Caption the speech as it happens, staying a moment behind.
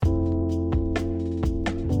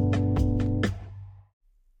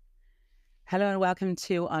Hello and welcome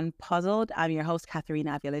to Unpuzzled. I'm your host, Katharine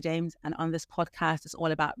Avila James, and on this podcast, it's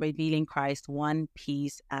all about revealing Christ one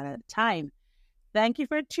piece at a time. Thank you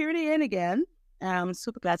for tuning in again. I'm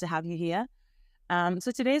super glad to have you here.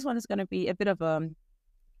 So today's one is going to be a bit of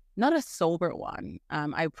not a sober one.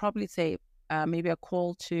 I would probably say maybe a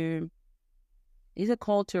call to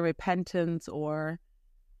repentance or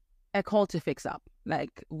a call to fix up.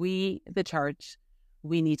 Like we, the church,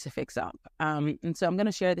 we need to fix up. And so I'm going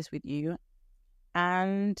to share this with you.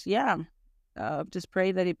 And just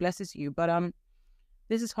pray that it blesses you. But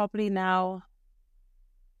this is probably now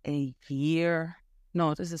a year.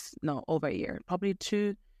 No, over a year. Probably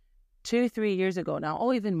 3 years ago now,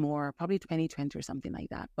 or even more, probably 2020 or something like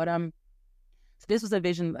that. But so this was a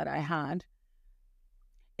vision that I had.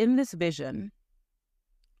 In this vision,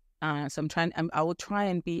 so I will try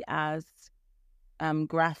and be as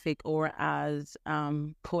graphic or as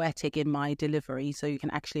poetic in my delivery so you can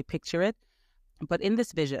actually picture it. But in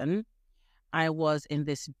this vision, I was in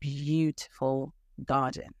this beautiful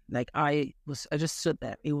garden. Like I just stood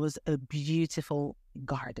there. It was a beautiful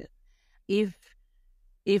garden. If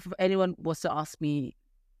anyone was to ask me,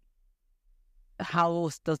 how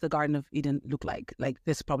does the Garden of Eden look like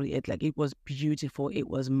this is probably it. Like it was beautiful. It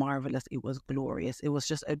was marvelous. It was glorious. It was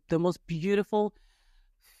just the most beautiful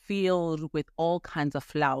field with all kinds of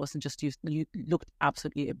flowers, and just you looked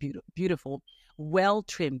absolutely beautiful, well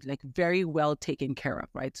trimmed, like very well taken care of,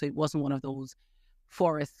 right? So it wasn't one of those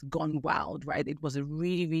forests gone wild, right? It was a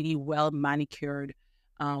really, really well manicured,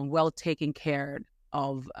 well taken care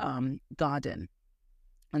of garden.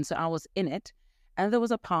 And so I was in it, and there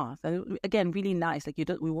was a path, and again, really nice. Like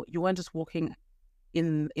you weren't just walking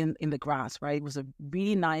in the grass, right? It was a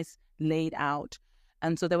really nice laid out.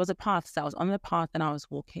 And so there was a path. So I was on the path and I was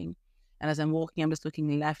walking. And as I'm walking, I'm just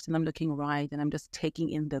looking left and I'm looking right and I'm just taking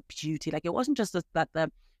in the beauty. Like it wasn't just that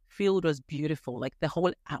the field was beautiful. Like the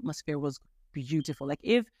whole atmosphere was beautiful. Like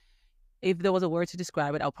if there was a word to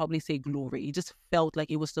describe it, I'll probably say glory. It just felt like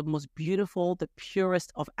it was the most beautiful, the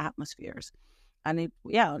purest of atmospheres. And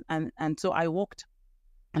and so I walked.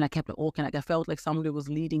 And I kept walking. Like I felt like somebody was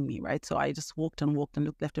leading me, right? So I just walked and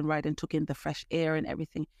looked left and right and took in the fresh air and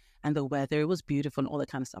everything. And the weather, it was beautiful and all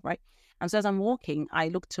that kind of stuff, right? And so as I'm walking, I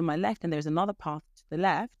looked to my left and there's another path to the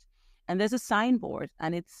left. And there's a signboard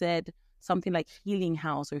and it said something like Healing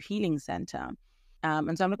House or Healing Center.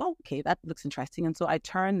 And so I'm like, oh, okay, that looks interesting. And so I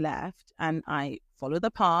turn left and I follow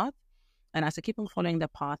the path. And as I keep on following the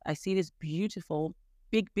path, I see this beautiful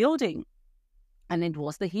big building. And it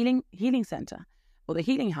was the Healing Center. Or the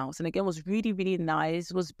Healing House. And again, it was really, really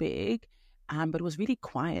nice. It was big, but it was really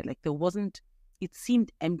quiet. Like it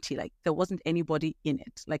seemed empty. Like there wasn't anybody in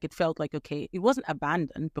it. Like it felt like, okay, it wasn't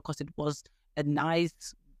abandoned because it was a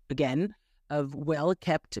nice, again, a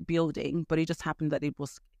well-kept building, but it just happened that it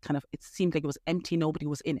seemed like it was empty. Nobody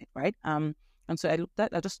was in it, right? And so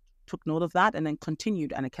I just took note of that and then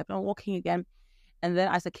continued and I kept on walking again. And then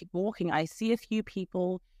as I keep walking, I see a few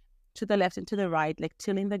people to the left and to the right, like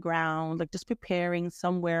tilling the ground, like just preparing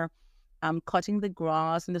somewhere, cutting the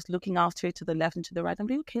grass and just looking after it to the left and to the right. I'm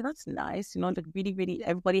like, okay, that's nice. Like really, really,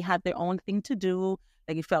 everybody had their own thing to do.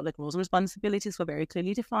 Like it felt like roles and responsibilities were very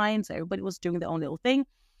clearly defined. So everybody was doing their own little thing.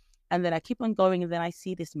 And then I keep on going and then I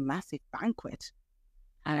see this massive banquet.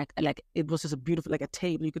 And it was just a beautiful, like a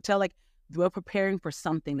table. You could tell like they were preparing for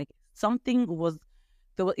something. Like it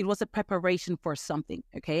was a preparation for something,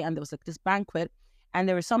 okay? And there was like this banquet. And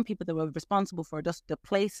there were some people that were responsible for just the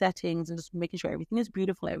place settings and just making sure everything is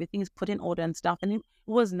beautiful, everything is put in order and stuff. And it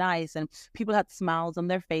was nice. And people had smiles on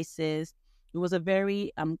their faces. It was a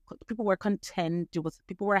very, people were content.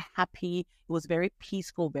 People were happy. It was very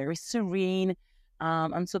peaceful, very serene.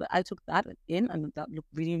 And so I took that in and that looked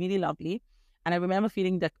really, really lovely. And I remember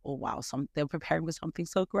feeling that, oh, wow, they're preparing for something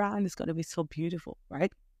so grand. It's going to be so beautiful,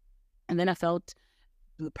 right? And then I felt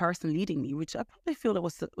the person leading me, which I probably feel it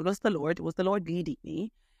was the Lord. It was the Lord leading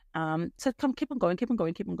me. Said, "Come, keep on going, keep on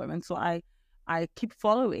going, keep on going." And so I keep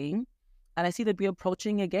following, and I see that we're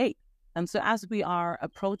approaching a gate. And so as we are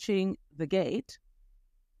approaching the gate,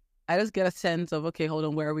 I just get a sense of, okay, hold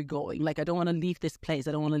on, where are we going? Like I don't want to leave this place.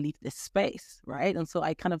 I don't want to leave this space, right? And so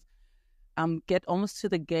I kind of get almost to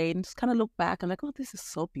the gate and just kind of look back and like, oh, this is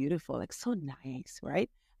so beautiful, like so nice,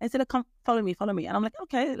 right? I said, come follow me. And I'm like,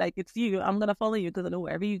 okay, like it's you. I'm going to follow you because I know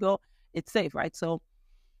wherever you go, it's safe, right? So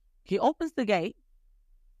he opens the gate.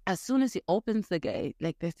 As soon as he opens the gate,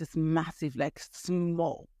 like there's this massive like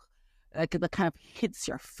smoke, like that kind of hits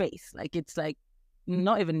your face. Like it's like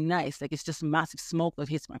not even nice. Like it's just massive smoke that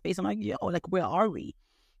hits my face. I'm like, yo, like where are we?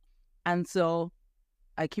 And so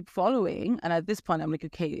I keep following. And at this point, I'm like,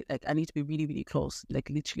 okay, like I need to be really, really close, like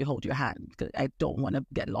literally hold your hand because I don't want to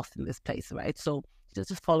get lost in this place, right? So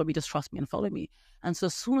just follow me, just trust me and follow me. And so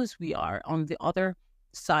as soon as we are on the other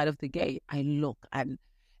side of the gate, I look and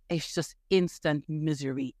it's just instant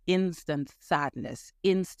misery, instant sadness,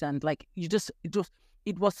 instant, like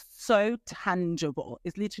it was so tangible.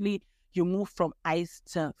 It's literally, you move from ice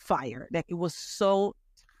to fire. Like it was so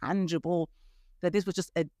tangible that this was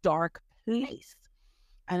just a dark place.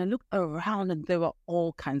 And I looked around and there were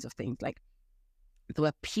all kinds of things. Like there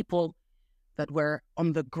were people that were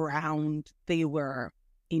on the ground. They were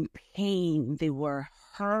in pain. They were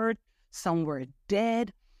hurt. Some were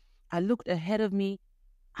dead. I looked ahead of me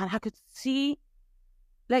and I could see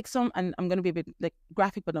like some, and I'm going to be a bit like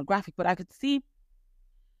graphic, but not graphic, but I could see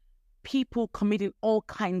people committing all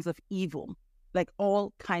kinds of evil, like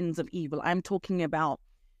all kinds of evil. I'm talking about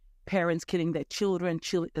parents killing their children,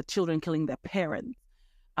 children killing their parents.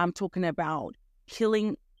 I'm talking about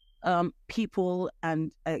killing people,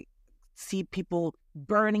 and I see people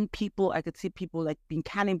burning people. I could see people like being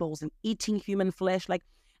cannibals and eating human flesh. Like,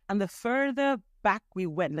 and the further back we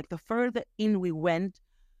went, like the further in we went,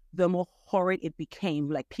 the more horrid it became.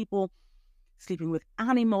 Like people sleeping with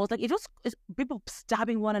animals, like it's people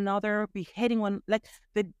stabbing one another, beheading one. Like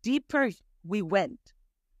the deeper we went,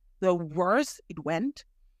 the worse it went.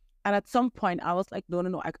 And at some point I was like,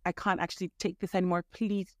 no, I can't actually take this anymore.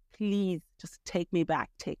 Please, just take me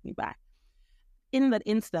back. In that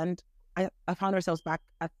instant, I found ourselves back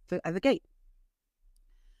at the gate.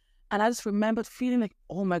 And I just remembered feeling like,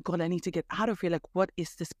 oh my God, I need to get out of here. Like, what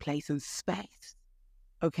is this place in space?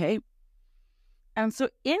 Okay. And so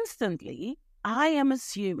instantly, I am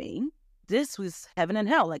assuming this was heaven and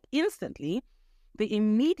hell. Like instantly, the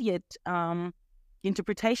immediate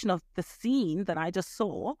interpretation of the scene that I just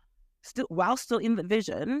saw, while still in the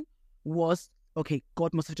vision, was, okay,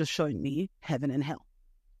 God must have just shown me heaven and hell.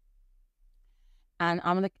 And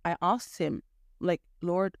I'm like, I asked him, like,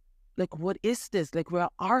 Lord, like, what is this? Like, where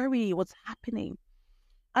are we? What's happening?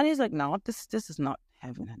 And he's like, no, this is not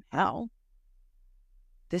heaven and hell.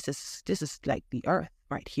 This is like the earth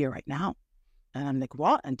right here, right now. And I'm like,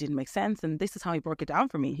 what? And it didn't make sense. And this is how he broke it down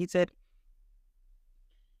for me. He said,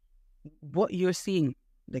 what you're seeing,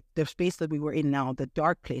 like the space that we were in now, the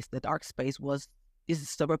dark place, the dark space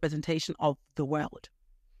is the representation of the world.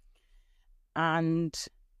 And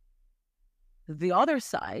the other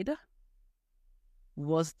side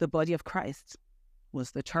was the body of Christ,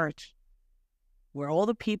 was the church, where all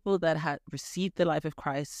the people that had received the life of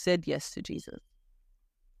Christ said yes to Jesus.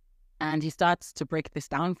 And he starts to break this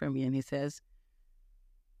down for me, and he says,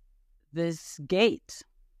 this gate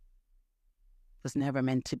was never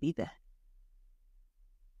meant to be there.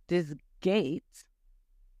 This gate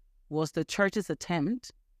was the church's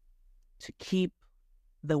attempt to keep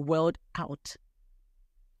the world out.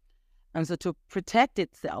 And so to protect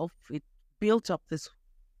itself, it built up this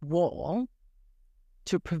wall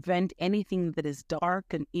to prevent anything that is dark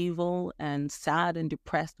and evil and sad and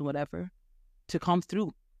depressed and whatever to come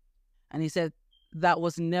through. And he said that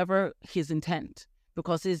was never his intent,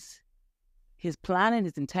 because his plan and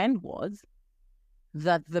his intent was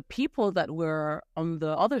that the people that were on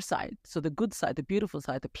the other side, so the good side, the beautiful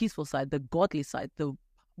side, the peaceful side, the godly side, the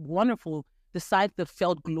wonderful, the side that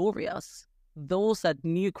felt glorious, those that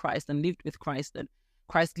knew Christ and lived with Christ and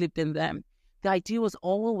Christ lived in them. The idea was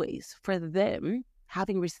always for them,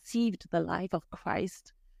 having received the life of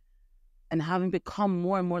Christ and having become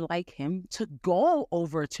more and more like him, to go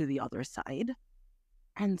over to the other side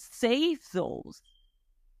and save those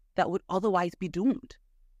that would otherwise be doomed.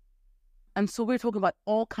 And so we're talking about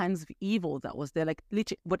all kinds of evil that was there, like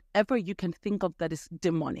literally whatever you can think of that is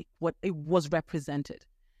demonic, what it was represented.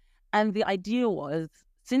 And the idea was,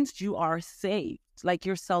 since you are saved, like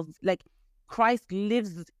yourself, like Christ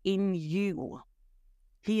lives in you,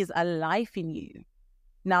 he is alive in you.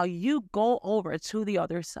 Now you go over to the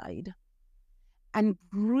other side and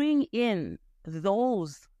bring in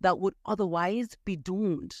those that would otherwise be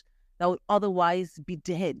doomed, that would otherwise be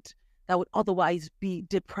dead, that would otherwise be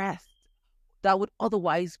depressed, that would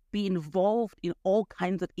otherwise be involved in all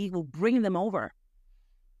kinds of evil. Bring them over.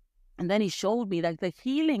 And then he showed me that the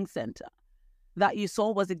healing center that you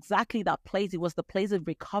saw was exactly that place. It was the place of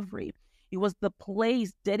recovery. It was the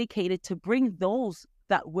place dedicated to bring those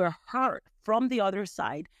that were hurt from the other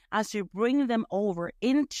side. As you bring them over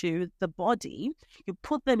into the body, you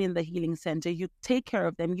put them in the healing center, you take care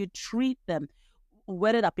of them, you treat them,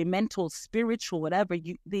 whether that be mental, spiritual, whatever,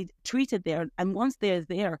 they treat it there. And once they're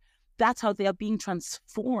there, that's how they are being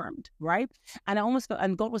transformed, right? And I almost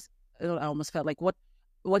felt like what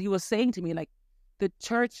he was saying to me, like, the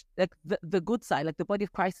church, like the good side, like the body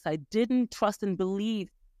of Christ side, didn't trust and believe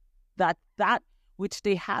that which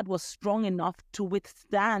they had was strong enough to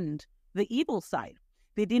withstand the evil side.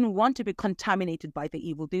 They didn't want to be contaminated by the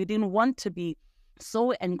evil. They didn't want to be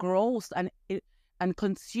so engrossed and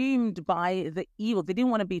consumed by the evil. They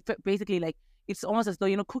didn't want to be basically like, it's almost as though,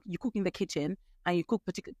 you cook in the kitchen and you cook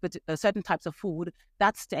certain types of food,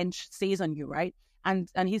 that stench stays on you, right? And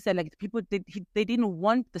he said, like, people, they didn't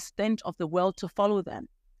want the stench of the world to follow them.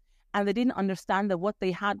 And they didn't understand that what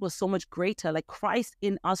they had was so much greater. Like Christ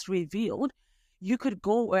in us revealed, you could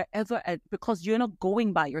go wherever, because you're not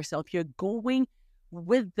going by yourself. You're going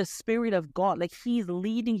with the Spirit of God. Like he's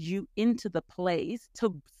leading you into the place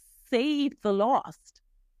to save the lost,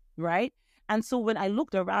 right? And so when I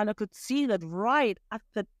looked around, I could see that right at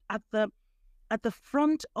the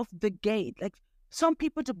front of the gate, like some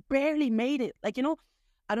people just barely made it. Like,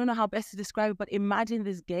 I don't know how best to describe it, but imagine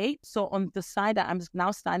this gate. So on the side that I'm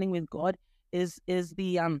now standing with God is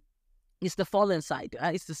the fallen side.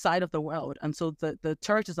 It's the side of the world. And so the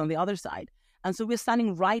church is on the other side. And so we're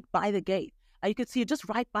standing right by the gate. And you could see it just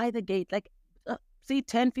right by the gate, like, say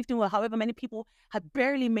 10, 15, or however many people had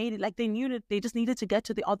barely made it. Like they knew that they just needed to get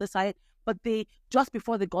to the other side. But just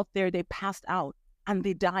before they got there, they passed out and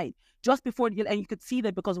they died. Just before, and you could see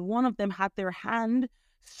that because one of them had their hand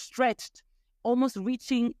stretched, almost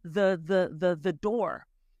reaching the door,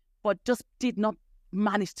 but just did not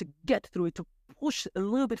manage to get through it, to push a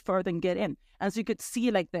little bit further and get in. And so you could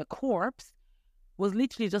see like their corpse was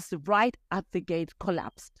literally just right at the gate,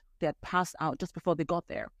 collapsed. They had passed out just before they got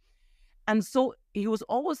there. And so he was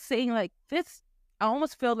always saying like this, I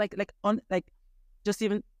almost felt like just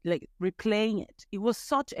even like replaying it. It was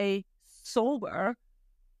such a sober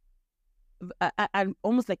and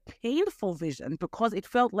almost like painful vision, because it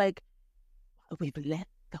felt like we've let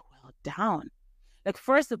the world down. Like,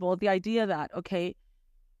 first of all, the idea that, okay,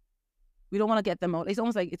 we don't want to get them out. It's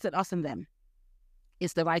almost like it's an us and them.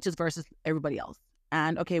 It's the righteous versus everybody else.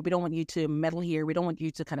 And okay, we don't want you to meddle here. We don't want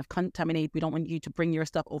you to kind of contaminate. We don't want you to bring your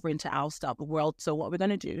stuff over into our stuff, world. So what we're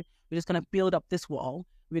going to do, we're just going to build up this wall.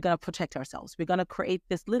 We're going to protect ourselves. We're going to create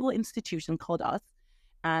this little institution called us.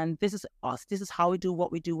 And this is us. This is how we do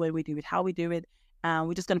what we do, when we do it, how we do it. And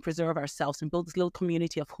we're just going to preserve ourselves and build this little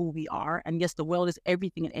community of who we are. And yes, the world is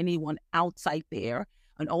everything and anyone outside there.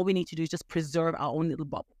 And all we need to do is just preserve our own little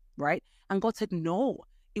bubble, right? And God said, no,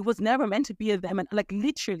 it was never meant to be a them. And like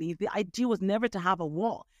literally, the idea was never to have a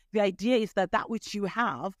wall. The idea is that which you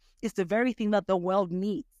have is the very thing that the world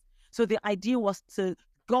needs. So the idea was to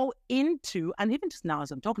go into, and even just now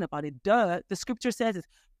as I'm talking about it, the scripture says is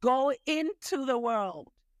go into the world.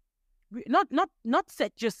 Not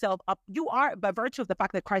set yourself up. You are, by virtue of the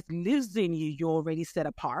fact that Christ lives in you, you're already set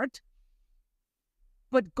apart.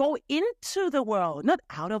 But go into the world, not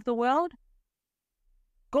out of the world.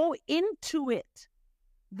 Go into it.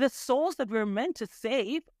 The souls that we're meant to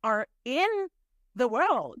save are in the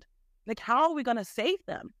world. Like, how are we going to save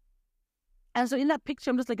them? And so in that picture,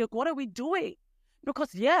 I'm just like, what are we doing?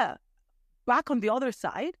 Because, yeah, back on the other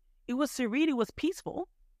side, it was serene, it was peaceful,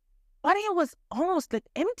 but it was almost like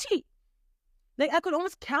empty. Like, I could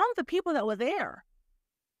almost count the people that were there.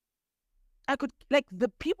 I could, like, the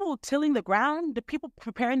people tilling the ground, the people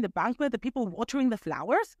preparing the banquet, the people watering the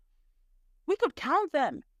flowers, we could count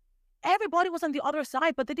them. Everybody was on the other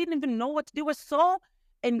side, but they didn't even know what to do. They were so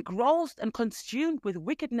engrossed and consumed with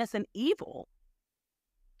wickedness and evil.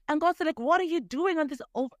 And God said, like, what are you doing on this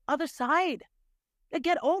other side? Like,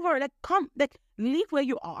 get over, like, come, like, leave where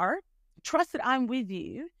you are, trust that I'm with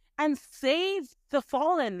you, and save the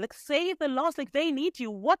fallen, like, save the lost. Like, they need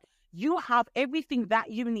you. What? You have everything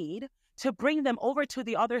that you need to bring them over to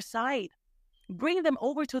the other side. Bring them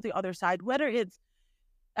over to the other side, whether it's,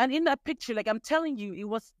 and in that picture, like, I'm telling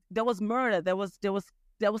you, there was murder, there was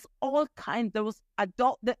all kinds,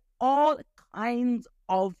 all kinds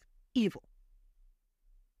of evil.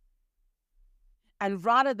 And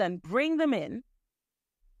rather than bring them in,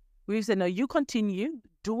 we said, no, you continue,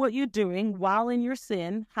 do what you're doing while in your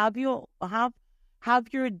sin, have your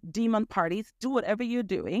demon parties, do whatever you're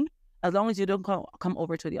doing, as long as you don't come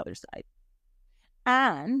over to the other side.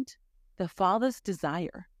 And the Father's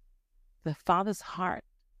desire, the Father's heart,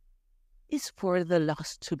 is for the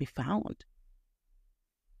lost to be found,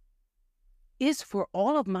 is for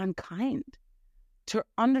all of mankind to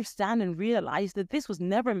understand and realize that this was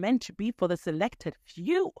never meant to be for the selected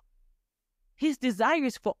few. His desire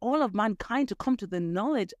is for all of mankind to come to the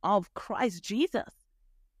knowledge of Christ Jesus,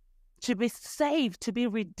 to be saved, to be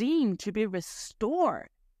redeemed, to be restored.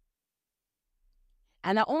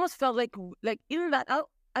 And I almost felt like in that,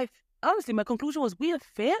 I honestly, my conclusion was we have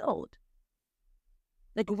failed.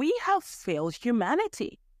 Like, we have failed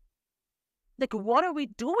humanity. Like, what are we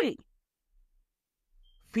doing?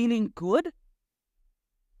 Feeling good?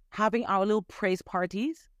 Having our little praise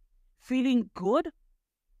parties? Feeling good?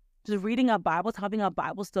 Just reading our Bibles, having our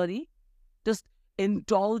Bible study? Just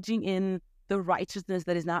indulging in the righteousness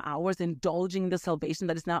that is not ours, indulging in the salvation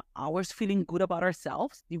that is not ours, feeling good about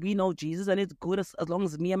ourselves? We know Jesus and it's good as long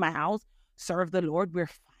as me and my house serve the Lord, we're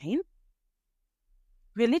fine.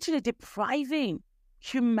 We're literally depriving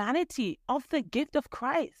humanity of the gift of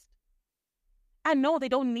Christ. And no, they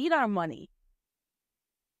don't need our money.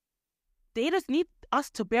 They just need us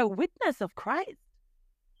to bear witness of Christ.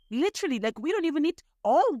 Literally, like, we don't even need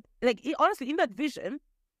honestly, in that vision,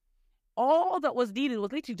 all that was needed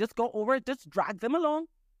was literally just go over, just drag them along,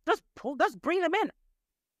 just bring them in.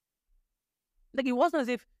 Like, it wasn't as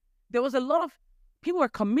if there was a lot of, people were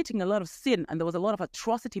committing a lot of sin and there was a lot of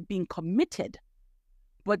atrocity being committed.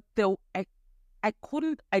 But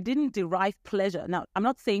I didn't derive pleasure. Now, I'm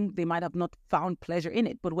not saying they might have not found pleasure in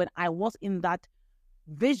it, but when I was in that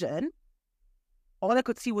vision, all I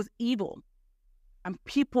could see was evil and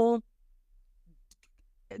people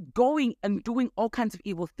going and doing all kinds of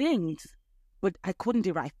evil things, but I couldn't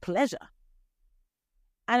derive pleasure.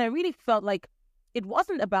 And I really felt like it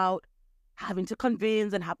wasn't about having to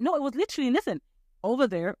convince and no, it was literally, listen, over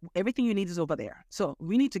there, everything you need is over there. So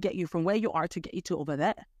we need to get you from where you are to get you to over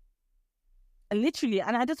there. And literally,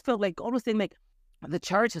 and I just felt like God was saying, like, the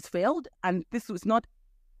church has failed. And this was not,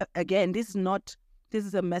 again, this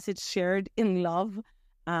is a message shared in love.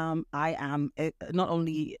 I am not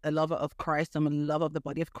only a lover of Christ, I'm a lover of the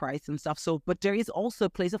body of Christ and stuff. So, but there is also a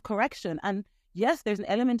place of correction. And yes, there's an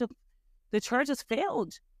element of the church has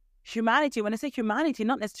failed. Humanity, when I say humanity,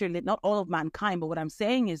 not necessarily, not all of mankind, but what I'm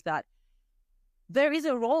saying is that there is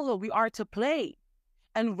a role that we are to play.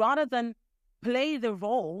 And rather than play the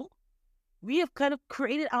role, we have kind of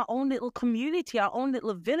created our own little community, our own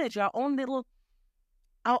little village, our own little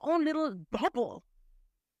bubble.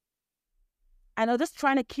 And I'm just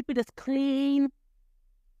trying to keep it as clean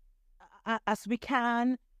as we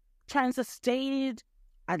can, trying to sustain it,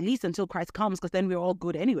 at least until Christ comes, because then we're all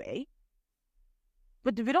good anyway.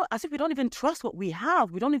 But we don't even trust what we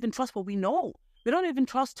have. We don't even trust what we know. We don't even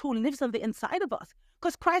trust who lives on the inside of us,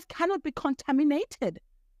 because Christ cannot be contaminated.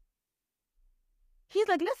 He's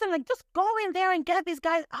like, listen, like, just go in there and get these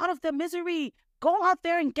guys out of their misery. Go out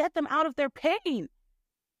there and get them out of their pain.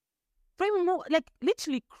 Remove, like,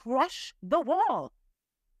 literally crush the wall.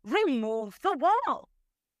 Remove the wall.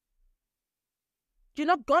 You're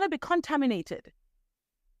not going to be contaminated.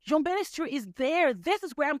 Your ministry is there. This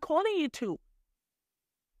is where I'm calling you to.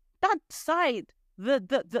 That side,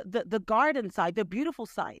 the garden side, the beautiful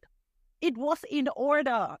side, it was in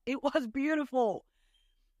order. It was beautiful.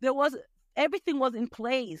 Everything was in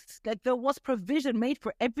place. Like, there was provision made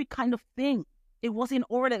for every kind of thing. It was in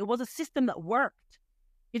order. It was a system that worked.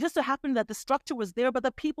 It just so happened that the structure was there, but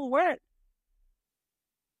the people weren't.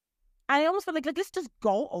 And I almost felt like let's just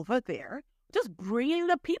go over there. Just bring in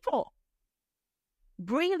the people.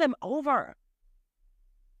 Bring them over.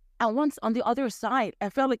 And once on the other side, I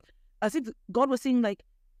felt like as if God was saying, like,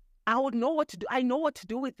 I would know what to do. I know what to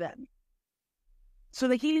do with them. So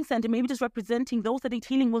the healing center, maybe just representing those that need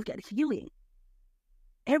healing will get healing.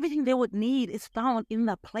 Everything they would need is found in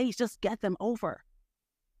that place. Just get them over.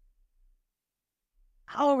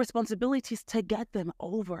 Our responsibility is to get them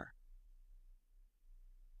over.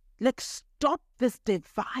 Like, stop this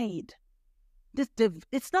divide.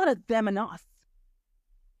 It's not a them and us.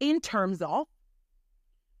 In terms of,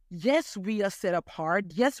 yes, we are set apart.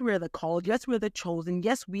 Yes, we're the called. Yes, we're the chosen.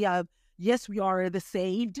 Yes, we are the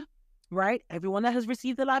saved. Right? Everyone that has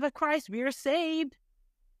received the life of Christ, we are saved.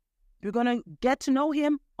 We're going to get to know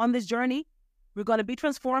him on this journey. We're going to be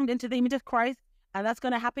transformed into the image of Christ, and that's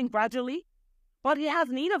going to happen gradually. But he has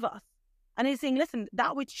need of us. And he's saying, listen,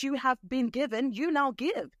 that which you have been given, you now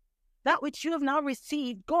give. That which you have now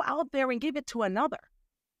received, go out there and give it to another.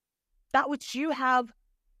 That which you have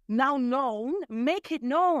now known, make it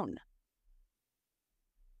known.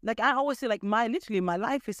 Like I always say, like my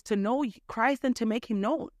life is to know Christ and to make him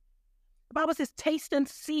known. The Bible says, taste and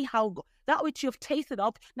see how that which you have tasted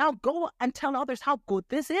of, now go and tell others how good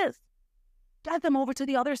this is. Get them over to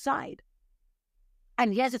the other side.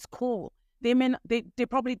 And yes, it's cool. They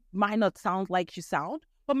probably might not sound like you sound,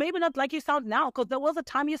 but maybe not like you sound now, because there was a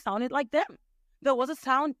time you sounded like them. There was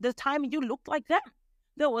the time you looked like them.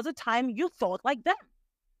 There was a time you thought like them.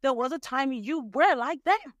 There was a time you were like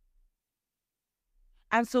them.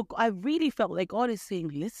 And so I really felt like God is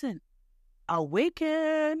saying, listen,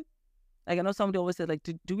 awaken. Like I know somebody always said, like,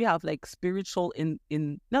 do we have like spiritual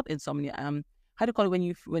not insomnia? How do you call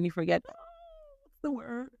it when you forget? the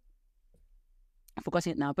word? I forgot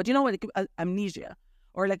it now. But you know what? Amnesia.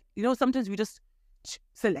 Or like, sometimes we just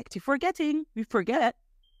selective forgetting. We forget.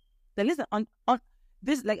 Then listen, on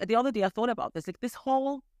this, like the other day I thought about this, like this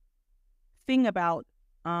whole thing about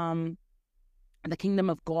the kingdom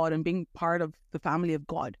of God and being part of the family of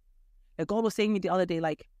God. Like God was saying to me the other day,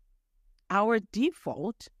 like our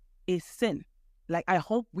default is sin. Like I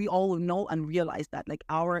hope we all know and realize that, like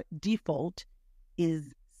our default is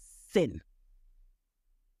sin.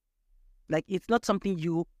 Like it's not something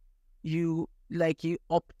you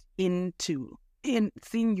opt into. In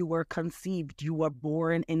sin you were conceived, you were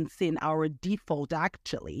born in sin. Our default,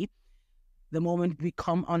 actually, the moment we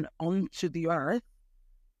come onto the earth,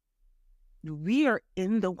 we are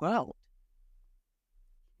in the world.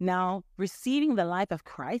 Now, receiving the life of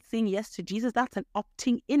Christ, saying yes to Jesus, that's an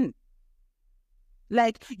opting in.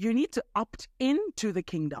 Like you need to opt into the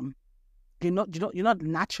kingdom. You're not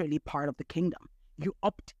naturally part of the kingdom. You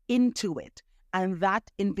opt into it, and that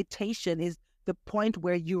invitation is the point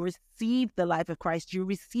where you receive the life of Christ. You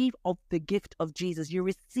receive of the gift of Jesus. You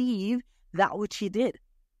receive that which he did.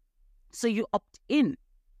 So you opt in.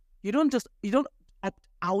 You don't opt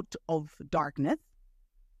out of darkness,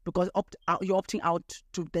 because you're opting out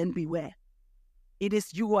to then beware. It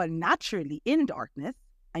is you are naturally in darkness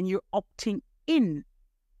and you're opting in.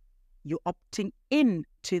 You're opting in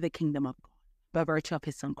to the kingdom of God by virtue of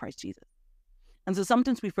his son Christ Jesus. And so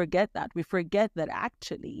sometimes we forget that. We forget that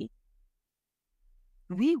actually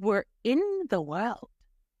we were in the world.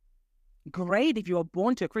 Great if you are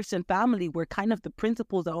born to a Christian family where kind of the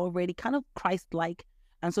principles are already kind of Christ-like.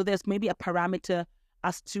 And so there's maybe a parameter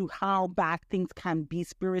as to how bad things can be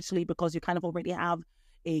spiritually because you kind of already have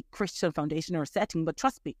a Christian foundation or setting. But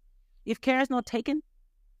trust me, if care is not taken,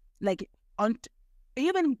 like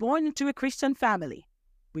even born into a Christian family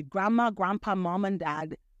with grandma, grandpa, mom, and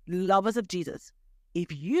dad, lovers of Jesus,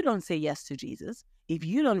 if you don't say yes to Jesus, if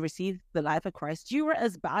you don't receive the life of Christ, you are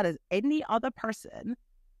as bad as any other person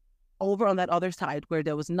over on that other side where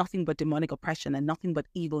there was nothing but demonic oppression and nothing but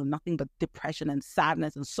evil and nothing but depression and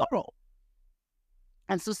sadness and sorrow.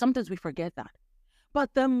 And so sometimes we forget that. But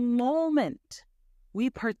the moment we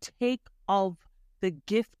partake of the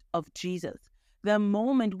gift of Jesus, the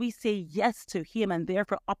moment we say yes to him and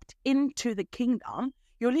therefore opt into the kingdom,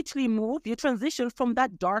 you literally you transition from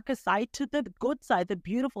that darker side to the good side, the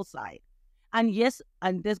beautiful side. And yes,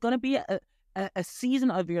 and there's going to be a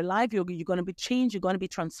season of your life. You're going to be changed. You're going to be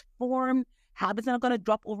transformed. Habits are not going to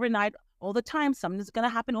drop overnight all the time. Something's going to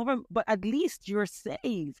happen but at least you're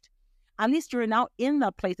saved. At least you're now in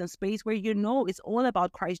that place and space where you know it's all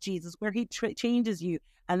about Christ Jesus, where he changes you.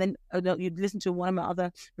 And then you listen to one of my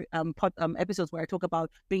other episodes where I talk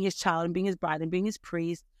about being his child and being his bride and being his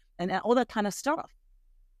priest and all that kind of stuff.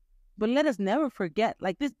 But let us never forget,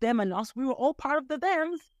 like this them and us, we were all part of the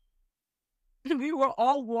thems. We were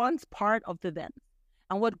all once part of the them.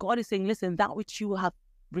 And what God is saying, listen, that which you have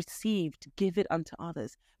received, give it unto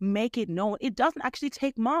others. Make it known. It doesn't actually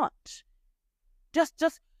take much. Just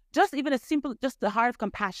even a simple, just the heart of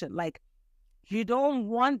compassion. Like, you don't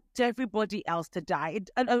want everybody else to die.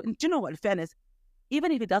 Do you know what, in fairness,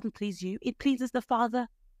 even if it doesn't please you, it pleases the Father.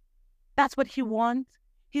 That's what he wants.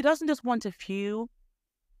 He doesn't just want a few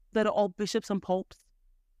that are all bishops and popes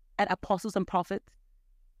and apostles and prophets.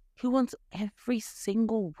 He wants every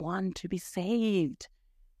single one to be saved.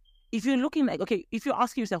 If you're looking like, okay, if you're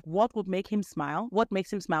asking yourself, what would make him smile? What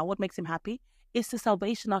makes him smile? What makes him happy? It's the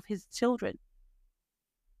salvation of his children.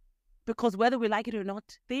 Because whether we like it or not,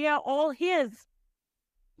 they are all his.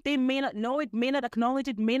 They may not know it, may not acknowledge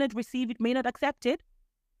it, may not receive it, may not accept it,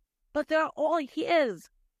 but they're all his.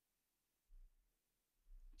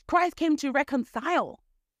 Christ came to reconcile.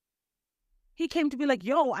 He came to be like,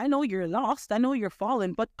 yo, I know you're lost, I know you're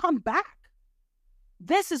fallen, but come back.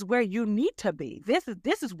 This is where you need to be. This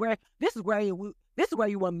is where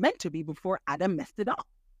you were meant to be before Adam messed it up.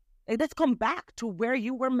 Like, let's come back to where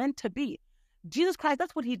you were meant to be. Jesus Christ,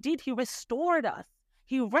 that's what he did. He restored us.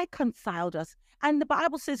 He reconciled us. And the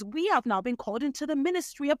Bible says we have now been called into the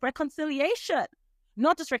ministry of reconciliation.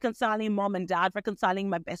 Not just reconciling mom and dad, reconciling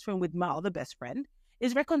my best friend with my other best friend,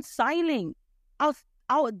 is reconciling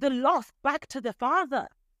the lost back to the Father.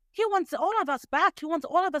 He wants all of us back. He wants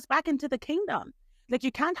all of us back into the kingdom. Like,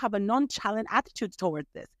 you can't have a nonchalant attitude towards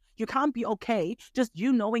this. You can't be okay just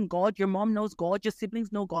you knowing God, your mom knows God, your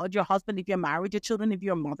siblings know God, your husband, if you're married, your children, if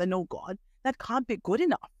you're a mother, know God. That can't be good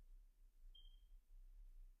enough.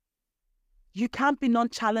 You can't be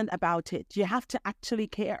nonchalant about it. You have to actually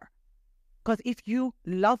care. Because if you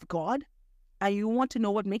love God and you want to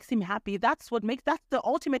know what makes him happy, that's the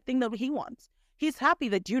ultimate thing that he wants. He's happy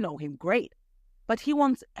that you know him, great. But he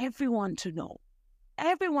wants everyone to know.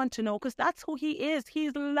 everyone to know, because that's who he is.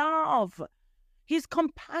 He's love. He's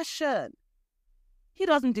compassion. He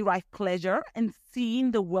doesn't derive pleasure in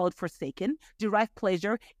seeing the world forsaken, derive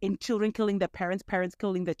pleasure in children killing their parents, parents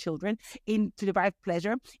killing their children, to derive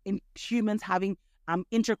pleasure in humans having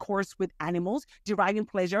intercourse with animals, deriving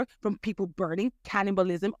pleasure from people burning,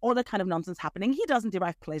 cannibalism, all that kind of nonsense happening. He doesn't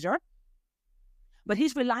derive pleasure. But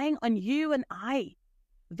he's relying on you and I,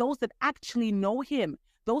 those that actually know him,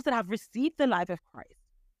 those that have received the life of Christ.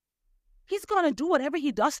 He's going to do whatever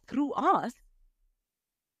he does through us,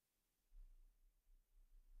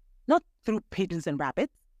 not through pigeons and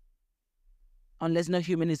rabbits, unless no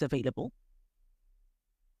human is available.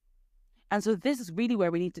 And so this is really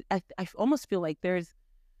where we need to, I almost feel like there's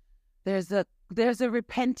a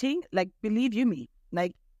repenting, like, believe you me,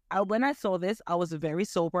 like, when I saw this, I was very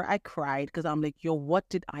sober. I cried because I'm like, yo, what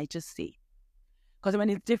did I just see? Because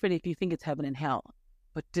it's different if you think it's heaven and hell.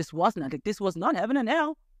 But this wasn't. Like, this was not heaven and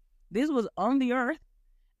hell. This was on the earth.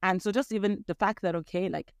 And so just even the fact that, okay,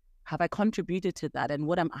 like, have I contributed to that? And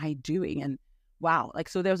what am I doing? And wow, like,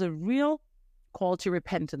 so there's a real call to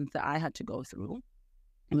repentance that I had to go through,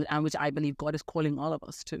 and which I believe God is calling all of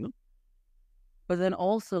us to. But then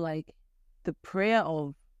also, like, the prayer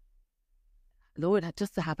of, Lord,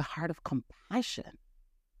 just to have a heart of compassion.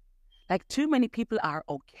 Like, too many people are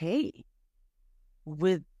okay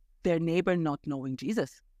with their neighbor not knowing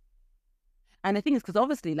Jesus. And the thing is, because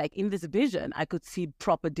obviously, like, in this vision, I could see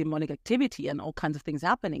proper demonic activity and all kinds of things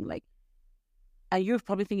happening. Like, and you're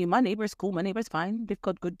probably thinking, my neighbor's cool, my neighbor's fine. They've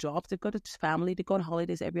got good jobs, they've got a family, they go on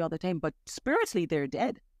holidays every other time. But spiritually, they're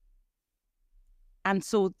dead. And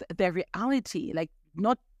so their reality, like,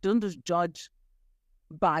 don't just judge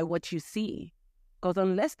by what you see. Because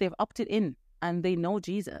unless they've opted in and they know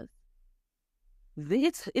Jesus,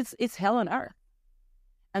 it's hell on earth.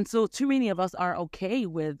 And so too many of us are okay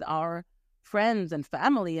with our friends and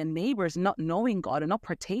family and neighbors not knowing God and not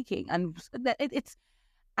partaking. And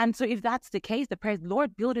so if that's the case, the prayer is,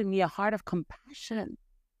 Lord, build in me a heart of compassion.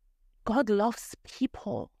 God loves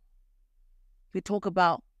people. We talk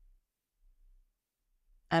about,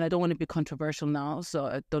 and I don't want to be controversial now, so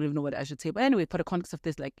I don't even know what I should say. But anyway, for the context of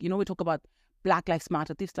this, like, we talk about Black Lives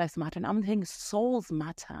Matter, this lives matter, and I'm thinking souls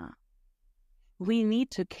matter. We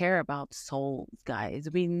need to care about souls, guys.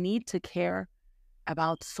 We need to care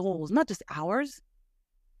about souls, not just ours.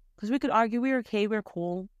 Because we could argue we're okay, we're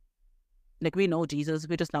cool. Like, we know Jesus,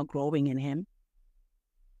 we're just now growing in him.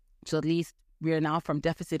 So at least we are now from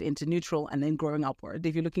deficit into neutral and then growing upward,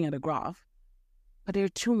 if you're looking at a graph. But there are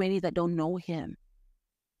too many that don't know him.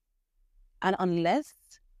 And unless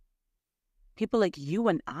people like you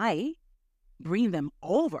and I bring them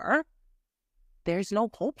over, there's no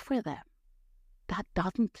hope for them. That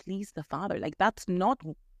doesn't please the Father. Like, that's not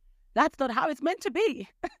how it's meant to be.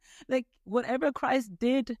 Like, whatever Christ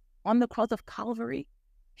did on the cross of Calvary,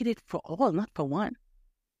 he did for all, not for one.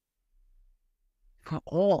 For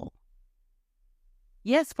all.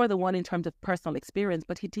 Yes, for the one in terms of personal experience,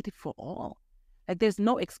 but he did it for all. Like, there's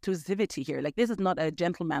no exclusivity here. Like, this is not a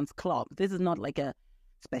gentleman's club. This is not like a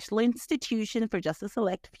special institution for just a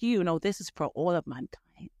select few. No, this is for all of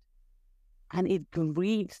mankind. And it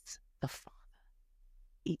grieves the Father.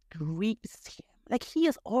 It grieves him. Like, he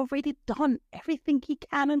has already done everything he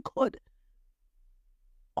can and could.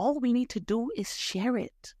 All we need to do is share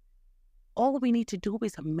it. All we need to do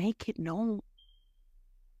is make it known.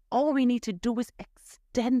 All we need to do is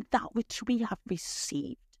extend that which we have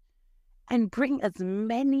received and bring as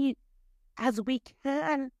many as we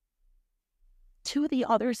can to the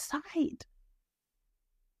other side.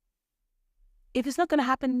 If it's not going to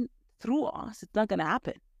happen through us, it's not going to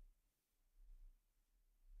happen.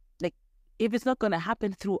 Like, if it's not going to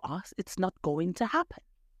happen through us, it's not going to happen.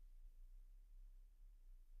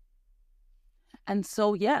 And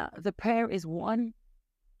so, yeah, the prayer is one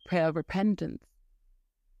prayer of repentance,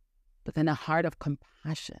 but then a heart of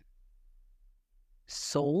compassion.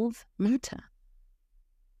 Souls matter.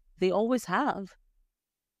 They always have.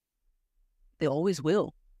 They always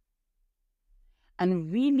will.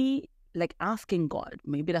 And really, like, asking God,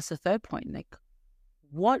 maybe that's the third point, like,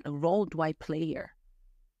 what role do I play here?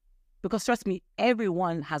 Because trust me,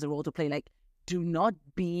 everyone has a role to play. Like, do not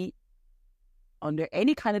be under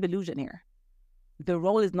any kind of illusion here. The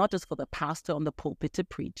role is not just for the pastor on the pulpit to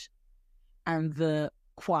preach and the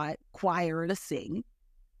choir to sing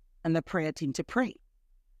and the prayer team to pray.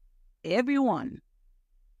 Everyone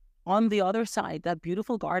on the other side, that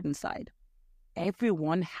beautiful garden side,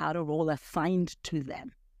 everyone had a role assigned to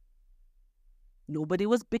them. Nobody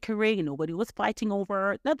was bickering. Nobody was fighting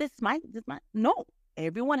over, no, this is mine. No,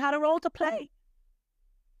 everyone had a role to play.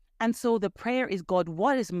 And so the prayer is, God,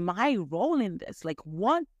 what is my role in this? Like,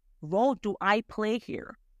 what role do I play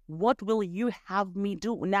here? What will you have me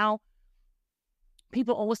do? Now,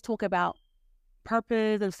 people always talk about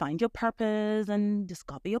purpose and find your purpose and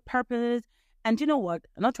discover your purpose. And you know what?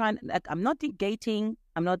 I'm not negating,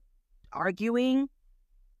 I'm not arguing.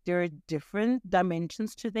 There are different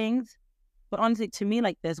dimensions to things. But honestly, to me,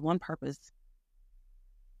 like, there's one purpose.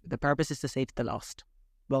 The purpose is to save the lost.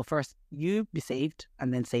 Well, first, you be saved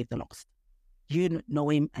and then save the lost. You know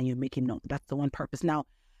him and you make him known. That's the one purpose. Now,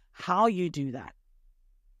 how you do that,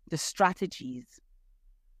 the strategies,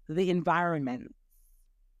 the environment,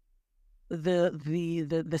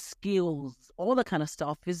 the skills, all the kind of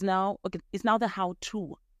stuff is now the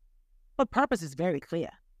how-to. But purpose is very clear.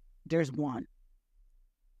 There's one.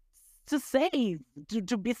 To save,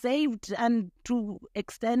 to be saved and to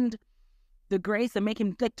extend the grace and make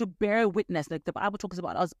him, like, to bear witness. Like the Bible talks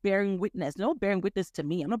about us bearing witness. No bearing witness to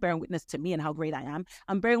me. I'm not bearing witness to me and how great I am.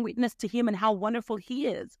 I'm bearing witness to him and how wonderful he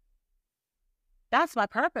is. That's my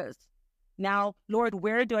purpose. Now, Lord,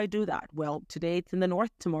 where do I do that? Well, today it's in the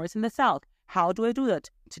north, tomorrow it's in the south. How do I do that?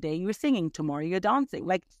 Today you're singing, tomorrow you're dancing.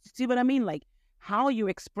 Like, see what I mean? Like, how you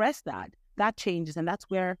express that changes. And that's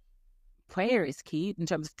where prayer is key in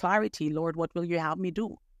terms of clarity. Lord, what will you have me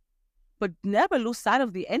do? But never lose sight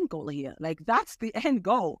of the end goal here. Like, that's the end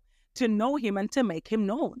goal, to know him and to make him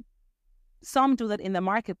known. Some do that in the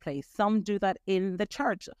marketplace. Some do that in the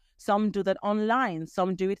church. Some do that online.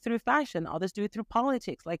 Some do it through fashion. Others do it through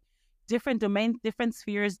politics. Like, different domains, different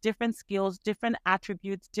spheres, different skills, different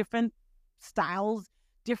attributes, different styles,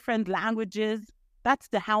 different languages. That's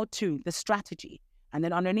the how-to, the strategy. And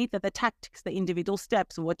then underneath are the tactics, the individual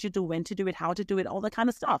steps, what you do, when to do it, how to do it, all that kind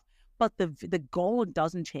of stuff. But the goal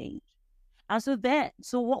doesn't change. And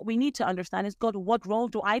so what we need to understand is, God, what role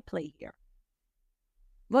do I play here?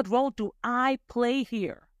 What role do I play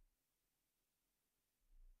here?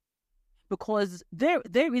 Because there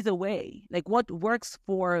is a way, like, what works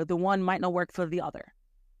for the one might not work for the other.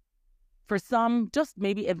 For some, just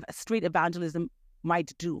maybe a straight evangelism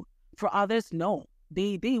might do. For others, no.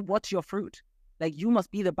 They watch your fruit. Like, you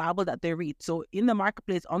must be the Bible that they read. So in the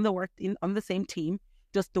marketplace, on the work, on the same team,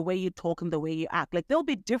 just the way you talk and the way you act. Like, there'll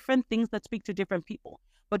be different things that speak to different people.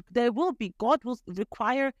 But God will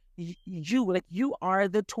require you, like, you are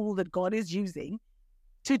the tool that God is using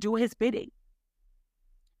to do his bidding.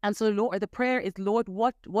 And so, Lord, the prayer is, Lord,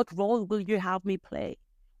 what role will you have me play?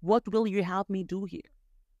 What will you have me do here?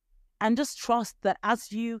 And just trust that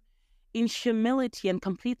as you, in humility and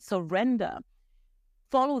complete surrender,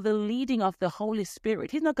 follow the leading of the Holy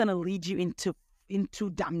Spirit, he's not going to lead you into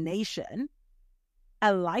damnation.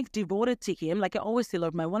 A life devoted to him, like I always say,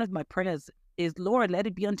 Lord, one of my prayers is, Lord, let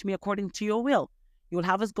it be unto me according to your will. You'll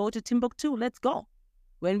have us go to Timbuktu. Let's go.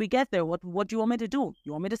 When we get there, what do you want me to do?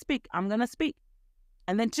 You want me to speak? I'm going to speak.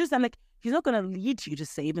 And then I'm like, he's not going to lead you to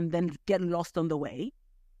save and then get lost on the way.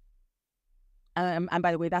 And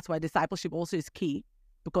by the way, that's why discipleship also is key,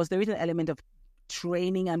 because there is an element of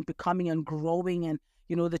training and becoming and growing and,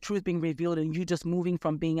 the truth being revealed, and you just moving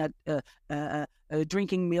from being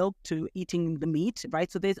drinking milk to eating the meat,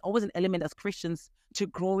 right? So there's always an element as Christians to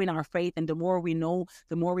grow in our faith, and the more we know,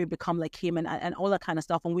 the more we become like him, and all that kind of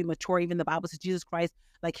stuff. And we mature. Even the Bible says Jesus Christ,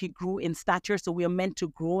 like, he grew in stature, so we are meant to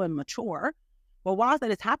grow and mature. But whilst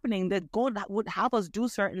that is happening, that God would have us do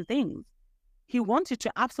certain things. He wants you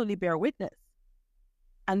to absolutely bear witness.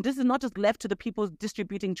 And this is not just left to the people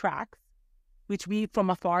distributing tracts, which we from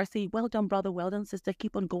afar say, well done, brother, well done, sister,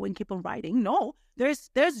 keep on going, keep on writing. No, there's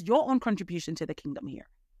your own contribution to the kingdom here.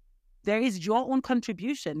 There is your own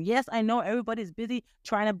contribution. Yes, I know everybody's busy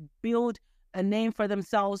trying to build a name for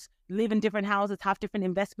themselves, live in different houses, have different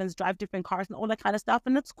investments, drive different cars, and all that kind of stuff.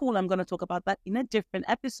 And that's cool. I'm going to talk about that in a different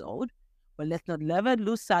episode. But let's not ever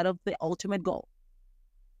lose sight of the ultimate goal,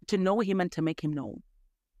 to know him and to make him known.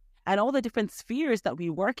 And all the different spheres that we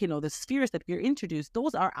work in, or the spheres that we're introduced,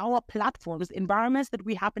 those are our platforms, environments that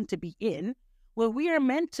we happen to be in, where we are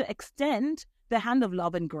meant to extend the hand of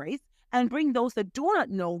love and grace and bring those that do not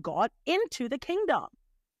know God into the kingdom.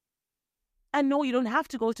 And no, you don't have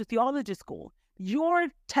to go to theology school. Your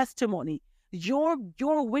testimony, your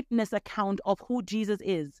witness account of who Jesus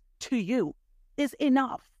is to you is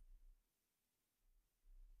enough.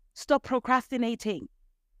 Stop procrastinating.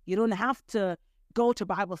 You don't have to go to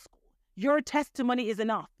Bible school. Your testimony is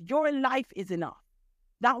enough. Your life is enough.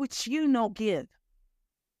 That which you know, give.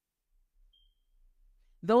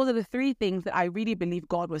 Those are the three things that I really believe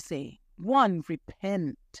God was saying. One,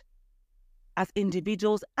 repent as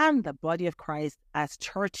individuals and the body of Christ as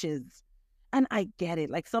churches. And I get it.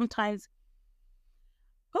 Like, sometimes,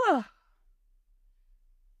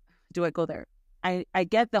 do I go there? I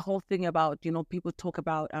get the whole thing about, people talk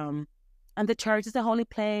about, and the church is a holy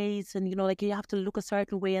place, and, like you have to look a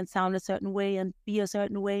certain way and sound a certain way and be a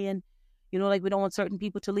certain way. And, like we don't want certain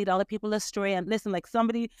people to lead other people astray. And listen, like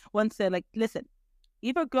somebody once said, like, listen,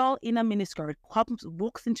 if a girl in a miniskirt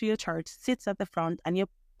walks into your church, sits at the front, and your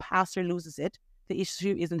pastor loses it, the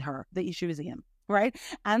issue isn't her. The issue is him, right?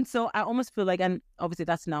 And so I almost feel like, and obviously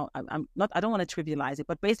that's now, I'm not, I don't want to trivialize it,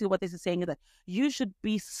 but basically what this is saying is that you should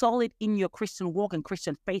be solid in your Christian walk and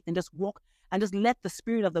Christian faith, and just walk and just let the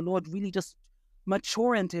Spirit of the Lord really just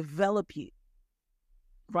mature and develop you,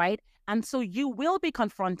 right? And so you will be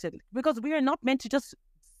confronted, because we are not meant to just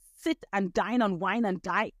sit and dine on wine and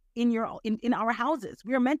die in our houses.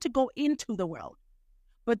 We are meant to go into the world,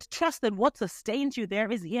 but trust that what sustains you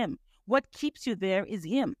there is Him. What keeps you there is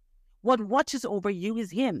Him. What watches over you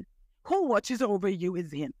is Him. Who watches over you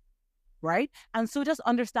is Him, right? And so just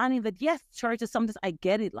understanding that, yes, church is something, I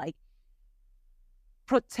get it, like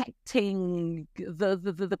protecting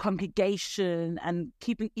the congregation and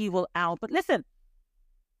keeping evil out. But listen,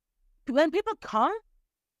 when people come,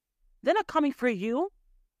 they're not coming for you.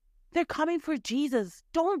 They're coming for Jesus.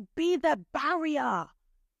 Don't be the barrier.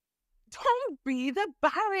 Don't be the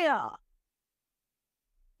barrier.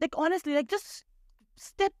 Like, honestly, like, just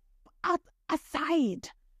step aside.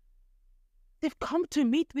 They've come to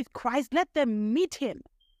meet with Christ. Let them meet Him.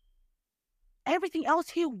 Everything else,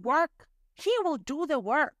 He will do the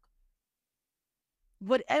work.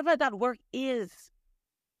 Whatever that work is.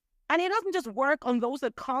 And He doesn't just work on those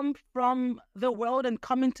that come from the world and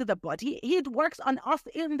come into the body. He works on us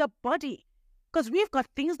in the body, because we've got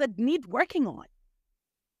things that need working on.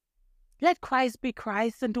 Let Christ be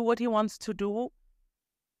Christ and do what He wants to do.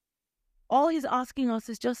 All He's asking us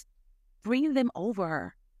is just bring them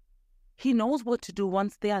over. He knows what to do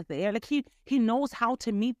once they are there. Like he knows how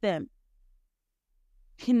to meet them.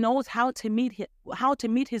 He knows how to meet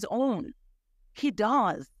His own. He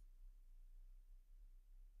does.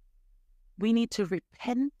 We need to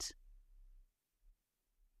repent.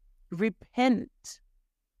 Repent.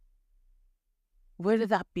 Whether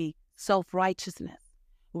that be self-righteousness,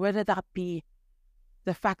 whether that be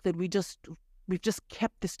the fact that we've just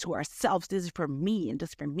kept this to ourselves. This is for me and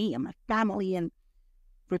just for me and my family. And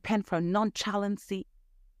repent from nonchalancy.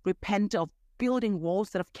 Repent of building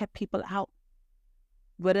walls that have kept people out.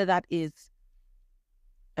 Whether that is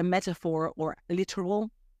a metaphor or literal,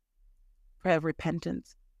 prayer of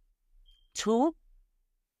repentance. 2,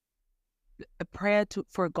 a prayer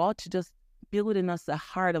for God to just build in us a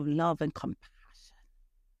heart of love and compassion.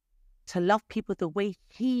 To love people the way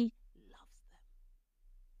He loves them.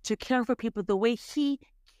 To care for people the way He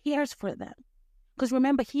cares for them. Because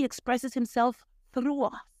remember, He expresses Himself through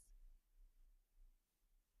us.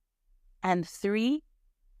 And 3,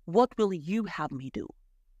 what will you have me do?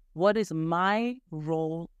 What is my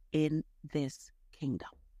role in this kingdom?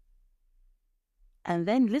 And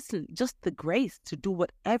then listen, just the grace to do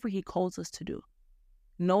whatever He calls us to do.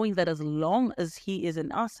 Knowing that as long as He is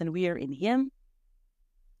in us and we are in Him,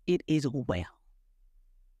 it is well.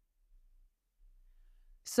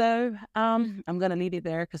 So I'm going to leave it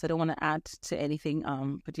there because I don't want to add to anything.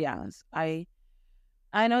 But yeah, I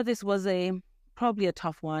know this was probably a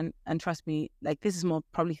tough one. And trust me, like this is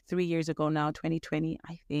probably 3 years ago now, 2020,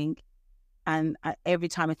 I think. And every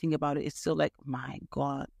time I think about it, it's still like, my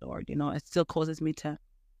God, Lord, it still causes me to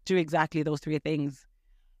do exactly those 3 things.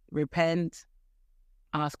 Repent,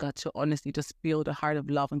 ask God to honestly just build a heart of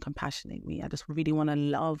love and compassion in me. I just really want to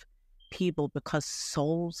love people because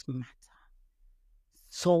souls matter.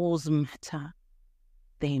 Souls matter.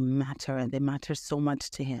 They matter, and they matter so much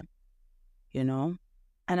to Him, And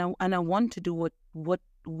I want to do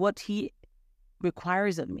what He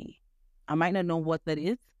requires of me. I might not know what that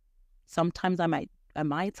is. Sometimes I might,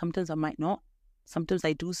 sometimes I might not. Sometimes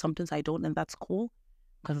I do, sometimes I don't, and that's cool.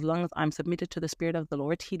 Because as long as I'm submitted to the Spirit of the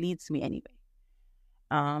Lord, He leads me anyway.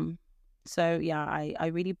 So yeah, I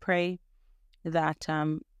really pray that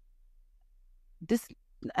this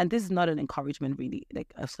is not an encouragement really.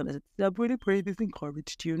 Like I really pray this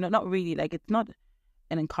encouraged you. No, not really. Like it's not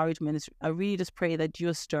an encouragement. I really just pray that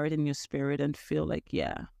you're stirred in your spirit and feel like,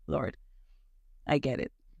 yeah, Lord, I get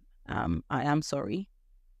it. I am sorry.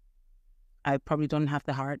 I probably don't have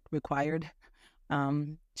the heart required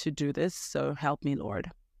to do this. So help me, Lord.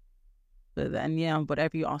 But then, yeah,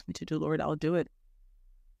 whatever you ask me to do, Lord, I'll do it.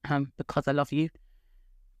 Because I love you.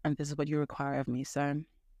 And this is what you require of me. So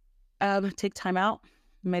take time out,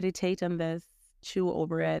 meditate on this, chew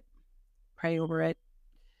over it, pray over it.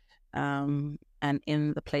 And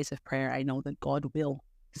in the place of prayer, I know that God will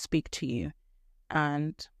speak to you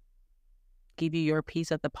and give you your piece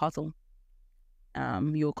of the puzzle.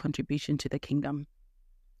 your contribution to the kingdom,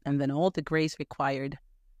 and then all the grace required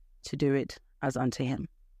to do it as unto him.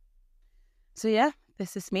 So yeah,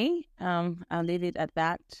 this is me. I'll leave it at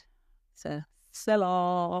that. So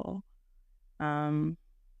Selah.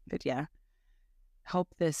 But yeah, hope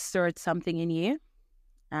this stirred something in you.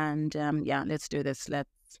 And yeah, let's do this.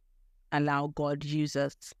 Let's allow God use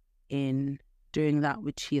us in doing that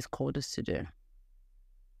which he has called us to do,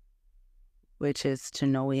 which is to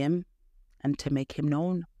know him and to make him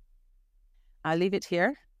known. I'll leave it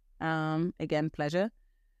here. Again, pleasure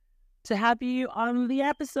to have you on the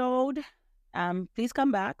episode. Please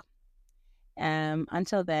come back.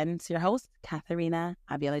 Until then, it's your host, Katharina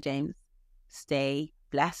Avila James. Stay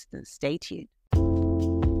blessed and stay tuned.